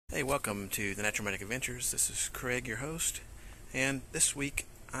Hey, welcome to the Thenaturalmedic Adventures. This is Craig, your host, and this week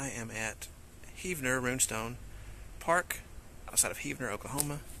I am at Runestone Park outside of Heavener,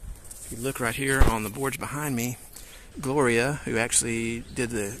 Oklahoma. If you look right here on the boards behind me, Gloria, who actually did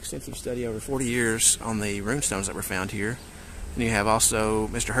the extensive study over 40 years on the runestones that were found here, and you have also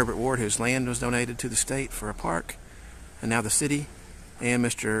Mr. Herbert Ward, whose land was donated to the state for a park, and now the city, and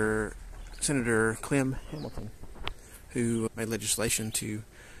Mr. Senator Clem Hamilton, who made legislation to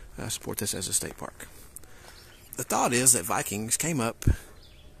support this as a state park. The thought is that Vikings came up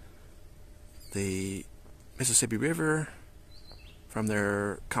the Mississippi River from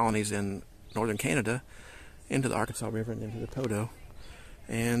their colonies in northern Canada into the Arkansas River and into the Podo,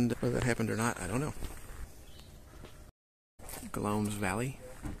 and whether that happened or not, I don't know. Gloam's Valley,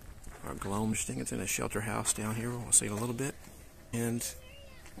 or Gloam, I think it's in a shelter house down here. We'll see in a little bit. And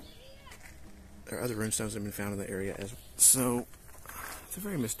there are other runestones that have been found in the area as well. So it's a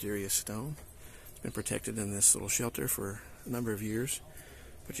very mysterious stone. It's been protected in this little shelter for a number of years,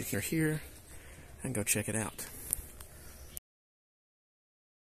 but you can here and go check it out.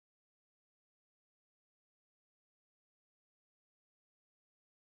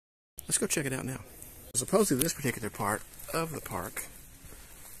 Let's go check it out now. Supposedly this particular part of the park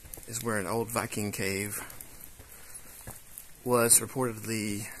is where an old Viking cave was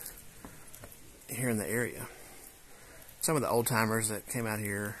reportedly here in the area. Some of the old timers that came out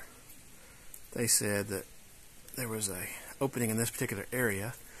here, they said that there was a opening in this particular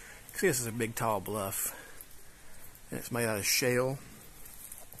area. You can see this is a big tall bluff, and it's made out of shale,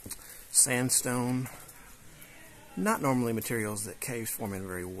 sandstone, not normally materials that caves form in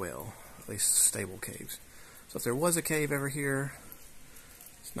very well, at least stable caves. So if there was a cave ever here,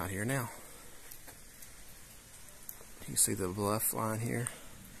 it's not here now. You can see the bluff line here,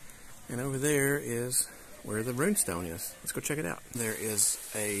 and over there is where the Runestone is. Let's go check it out. There is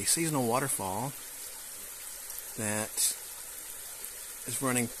a seasonal waterfall that is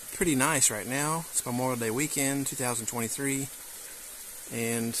running pretty nice right now. It's Memorial Day weekend 2023,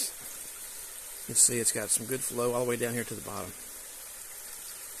 and you can see it's got some good flow all the way down here to the bottom.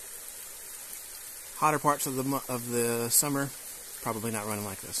 Hotter parts of the summer, probably not running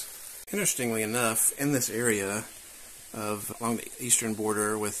like this. Interestingly enough, in this area along the eastern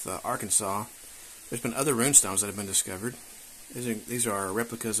border with Arkansas, there's been other runestones that have been discovered. These are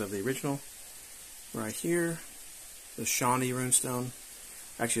replicas of the original. Right here, the Shawnee runestone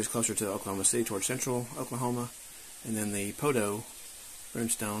actually is closer to Oklahoma City, towards central Oklahoma, and then the Podo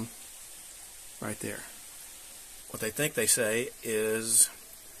runestone right there. What they say is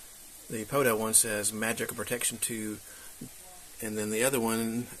the Podo one says magic or protection to, and then the other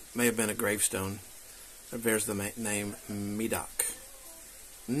one may have been a gravestone that bears the name Medoc.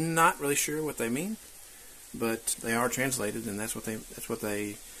 Not really sure what they mean, but they are translated, and that's what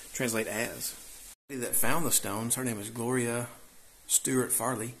they translate as. The lady that found the stones, her name is Gloria Stewart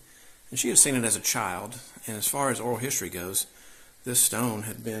Farley, and she had seen it as a child. And as far as oral history goes, this stone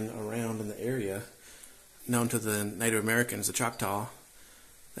had been around in the area, known to the Native Americans, the Choctaw,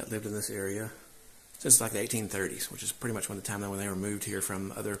 that lived in this area since like the 1830s, which is pretty much when they were moved here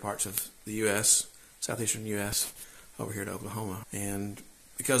from other parts of the U.S., southeastern U.S., over here to Oklahoma. And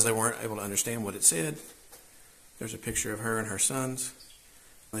because they weren't able to understand what it said, there's a picture of her and her sons.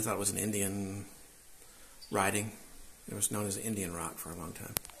 They thought it was an Indian writing. It was known as the Indian Rock for a long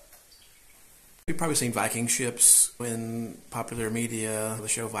time. You've probably seen Viking ships in popular media, the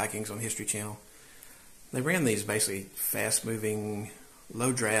show Vikings on History Channel. They ran these basically fast-moving,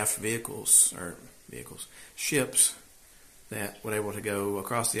 low-draft ships that were able to go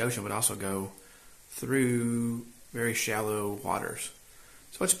across the ocean, but also go through very shallow waters.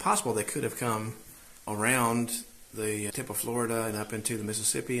 So it's possible they could have come around the tip of Florida and up into the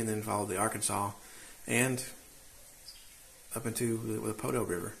Mississippi, and then followed the Arkansas and up into the Podo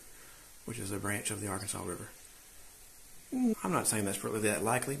River, which is a branch of the Arkansas River. I'm not saying that's really that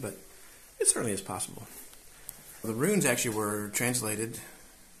likely, but it certainly is possible. The runes actually were translated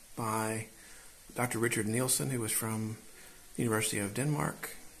by Dr. Richard Nielsen, who was from the University of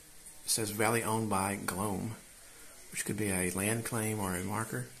Denmark. It says valley owned by Gloam, which could be a land claim or a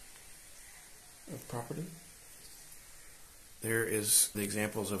marker of property. There is the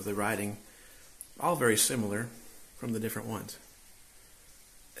examples of the writing, all very similar from the different ones.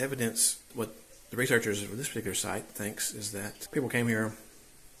 Evidence, what the researchers of this particular site thinks, is that people came here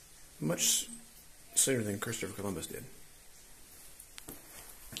much sooner than Christopher Columbus did.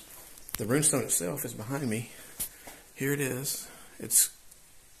 The runestone itself is behind me. Here it is. It's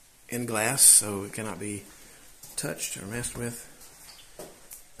in glass, so it cannot be touched or messed with.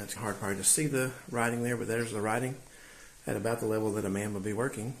 It's hard probably to see the writing there, but there's the writing. at about the level that a man would be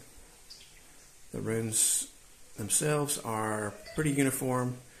working. The runes themselves are pretty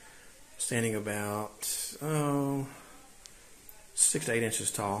uniform, standing about 6 to 8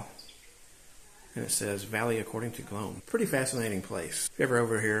 inches tall. And it says Valley According to Gloam. Pretty fascinating place. If you're ever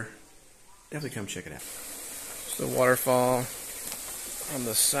over here, definitely come check it out. So the waterfall on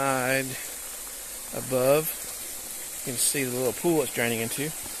the side above. You can see the little pool it's draining into.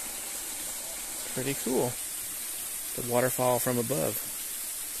 Pretty cool. The waterfall from above.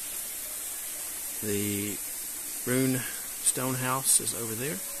 The Runestone house is over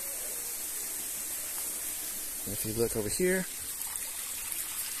there. And if you look over here,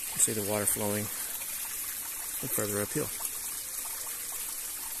 you see the water flowing further uphill.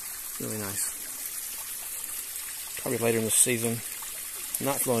 Really nice. Probably later in the season,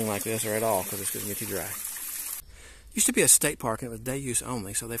 not flowing like this or at all because it's going to be too dry. Used to be a state park and it was day use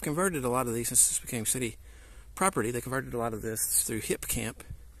only, so they've converted a lot of these since this became city property. They converted a lot of this through Hipcamp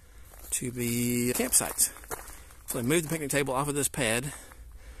to be campsites. So they moved the picnic table off of this pad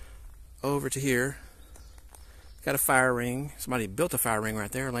over to here. Got a fire ring. Somebody built a fire ring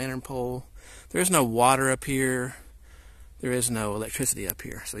right there, a lantern pole. There is no water up here. There is no electricity up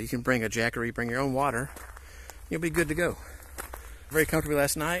here. So you can bring a jackery, bring your own water. You'll be good to go. Very comfortable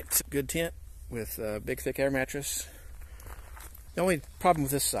last night. Good tent with a big thick air mattress. The only problem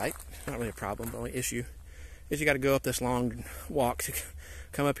with this site, not really a problem, the only issue, is you got to go up this long walk to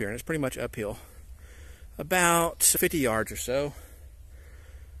come up here. And it's pretty much uphill. About 50 yards or so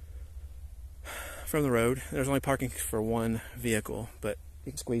from the road. There's only parking for one vehicle, but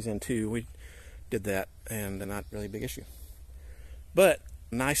you can squeeze in two. We did that, and not really a big issue. But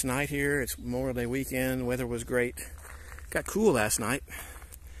nice night here. It's Memorial Day weekend. Weather was great. Got cool last night,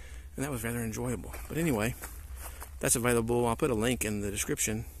 and that was rather enjoyable. But anyway, that's available. I'll put a link in the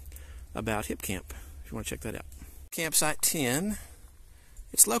description about Hipcamp if you want to check that out. Campsite 10.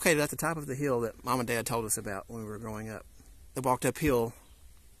 It's located at the top of the hill that Mom and Dad told us about when we were growing up. They walked uphill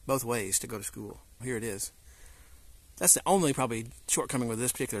both ways to go to school. Here it is. That's the only probably shortcoming with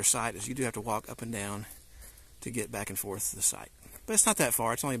this particular site is you do have to walk up and down to get back and forth to the site. But it's not that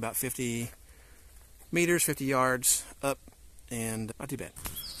far. It's only about 50 meters, 50 yards up, and not too bad.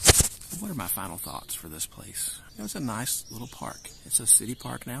 What are my final thoughts for this place? It was a nice little park. It's a city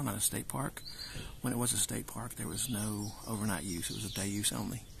park now, not a state park. When it was a state park, there was no overnight use. It was a day use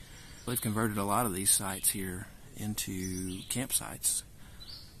only. They've converted a lot of these sites here into campsites.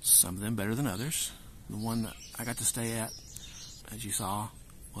 Some of them better than others. The one that I got to stay at, as you saw,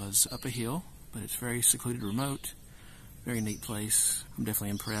 was up a hill, but it's very secluded, remote. Very neat place. I'm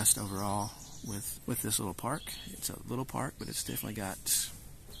definitely impressed overall with this little park. It's a little park, but it's definitely got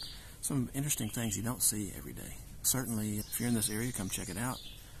some interesting things you don't see every day. Certainly, if you're in this area, come check it out.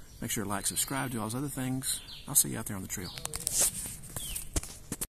 Make sure to like, subscribe, do all those other things. I'll see you out there on the trail.